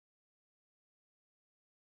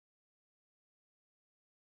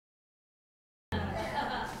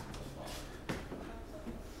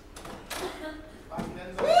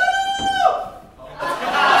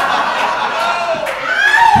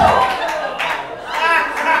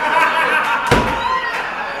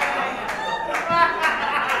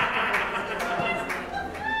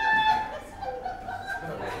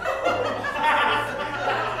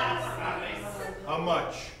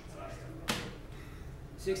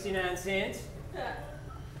69 cents.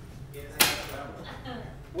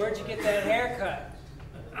 Where'd you get that haircut?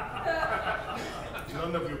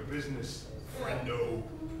 None of your business, friendo.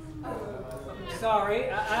 Sorry,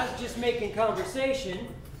 I was just making conversation.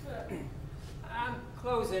 I'm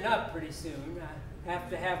closing up pretty soon. I have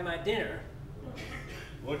to have my dinner.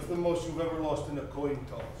 What's the most you've ever lost in a coin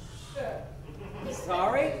toss?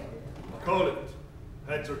 Sorry? Call it.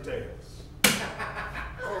 Heads or tails.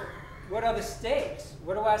 What are the stakes?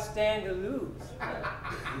 What do I stand to lose?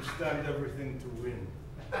 You stand everything to win.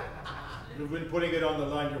 You've been putting it on the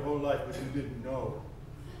line your whole life, but you didn't know.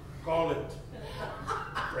 Call it.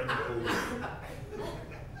 Friendo.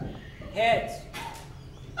 Heads.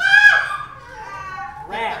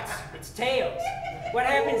 Rats. It's tails. What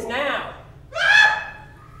happens now? Ow!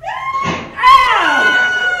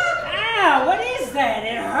 Ow! What is that?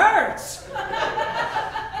 It hurts!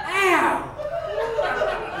 Ow!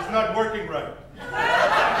 It's not working right.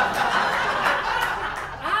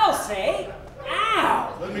 I'll say,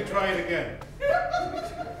 ow! Let me try it again.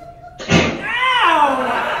 Ow!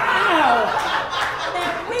 Ow!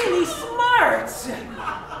 That really smarts!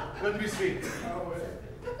 Let me see.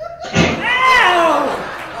 Ow!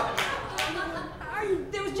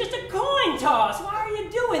 There was just a coin toss. Why are you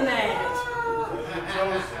doing that?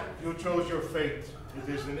 You chose your fate. It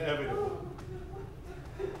is inevitable.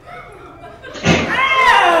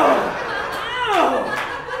 Ow! Ow!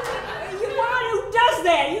 You want who does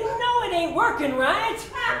that? You know it ain't working, right?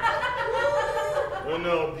 Oh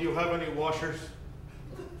no, do you have any washers?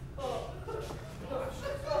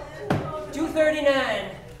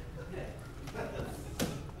 239.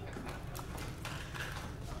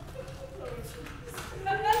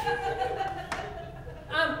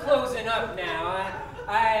 I'm closing up now.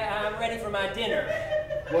 I'm ready for my dinner.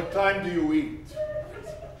 What time do you eat?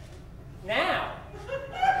 Now?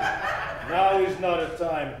 Now is not a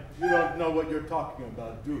time. You don't know what you're talking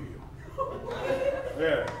about, do you?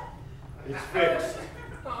 There. It's fixed.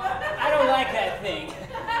 Oh, I don't like that thing.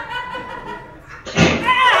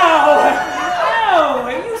 Ow! Ow!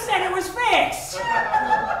 You said it was fixed!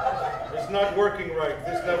 It's not working right.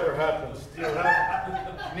 This never happens. Do you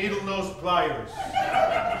have needle nose pliers?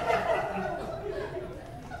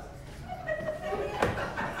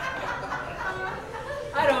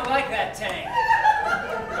 I don't like that tank.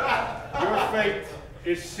 Your fate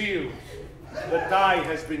is sealed. The die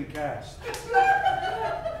has been cast.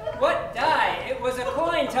 What die? It was a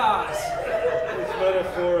coin toss. It's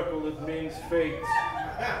metaphorical. It means fate.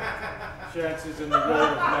 Chances in the roll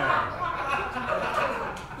of man.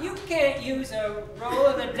 You can't use a roll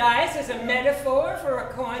of the dice as a metaphor for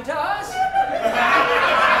a coin toss.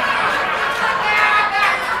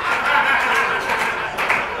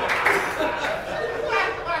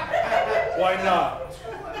 Why not?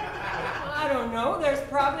 I don't know. There's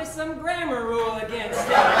probably some grammar rule against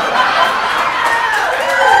it.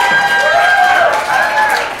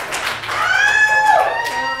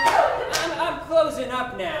 I'm closing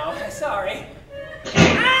up now. Sorry.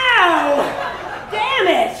 Ow! Damn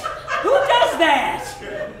it! Who does that?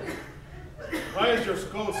 Why is your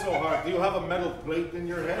skull so hard? Do you have a metal plate in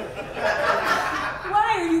your head?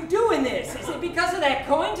 Why are you doing this? Is it because of that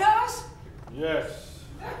coin toss? Yes.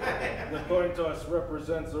 The coin toss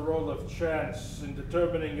represents a roll of chance in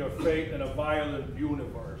determining your fate in a violent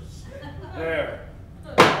universe. There.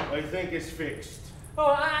 I think it's fixed.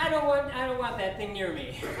 Oh, I don't want that thing near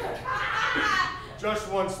me. Just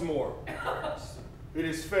once more. It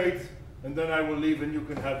is fate, and then I will leave and you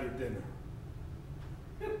can have your dinner.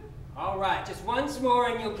 All right, just once more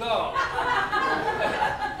and you'll go.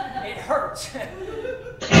 It hurts.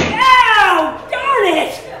 Ow! Darn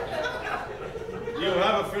it! You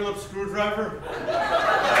have a Phillips screwdriver?